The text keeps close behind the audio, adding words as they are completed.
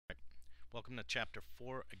Welcome to chapter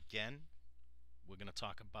 4 again. We're going to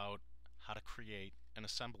talk about how to create an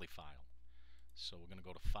assembly file. So we're going to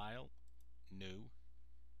go to File, New,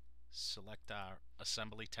 select our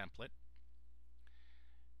assembly template.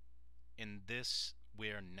 In this,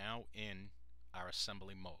 we're now in our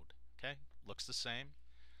assembly mode. Okay, looks the same.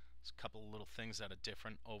 There's a couple of little things that are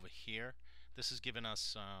different over here. This has given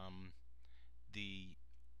us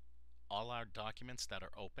all our documents that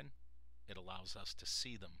are open. It allows us to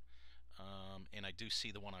see them. And I do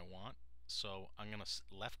see the one I want, so I'm going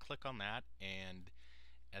to left click on that, and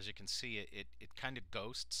as you can see it kind of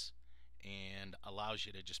ghosts and allows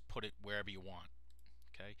you to just put it wherever you want.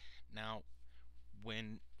 Okay, now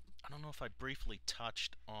I don't know if I briefly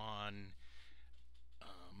touched on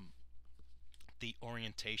the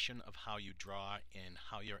orientation of how you draw and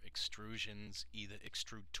how your extrusions either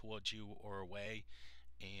extrude towards you or away,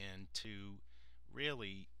 and to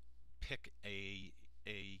really pick a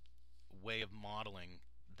way of modeling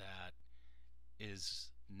that is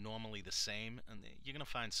normally the same. And you're going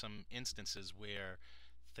to find some instances where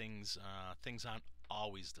things aren't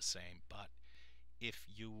always the same, but if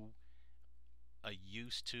you are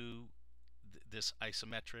used to this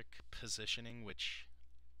isometric positioning, which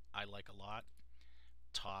I like a lot,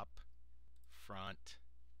 top, front,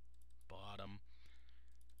 bottom,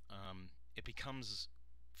 it becomes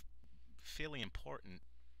fairly important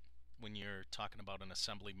when you're talking about an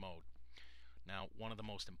assembly mode. Now, one of the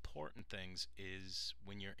most important things is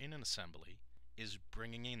when you're in an assembly is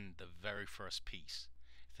bringing in the very first piece.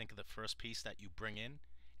 Think of the first piece that you bring in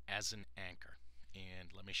as an anchor, and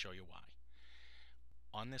let me show you why.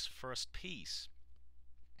 On this first piece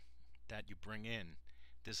that you bring in,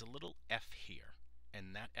 there's a little F here,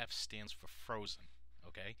 and that F stands for frozen.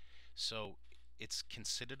 Okay, so it's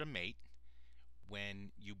considered a mate.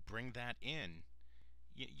 When you bring that in,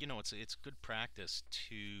 you know, it's good practice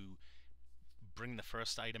to bring the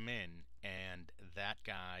first item in, and that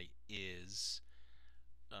guy is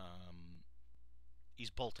he's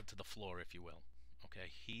bolted to the floor, if you will. Okay,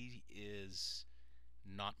 he is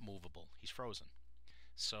not movable, he's frozen.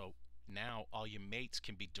 So now all your mates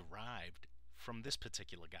can be derived from this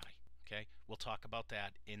particular guy. Okay, we'll talk about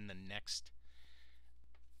that in the next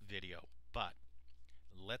video. But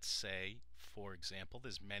let's say, for example,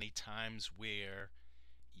 there's many times where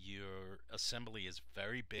your assembly is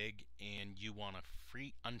very big and you want to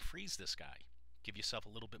unfreeze this guy, give yourself a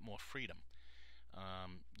little bit more freedom.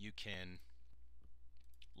 You can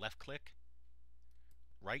left click,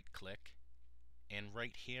 right click, and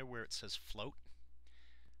right here where it says float,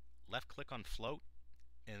 left click on float,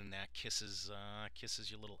 and that kisses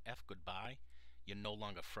your little F goodbye. You're no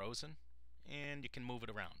longer frozen, and you can move it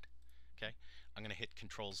around. Okay, I'm going to hit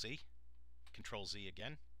Control Z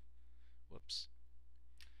again. Whoops.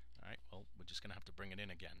 Alright, well, we're just going to have to bring it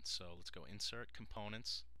in again. So let's go Insert,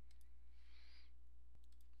 Components,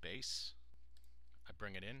 Base. I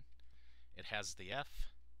bring it in. It has the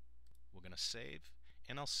F. We're going to save,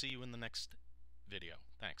 and I'll see you in the next video.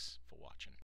 Thanks for watching.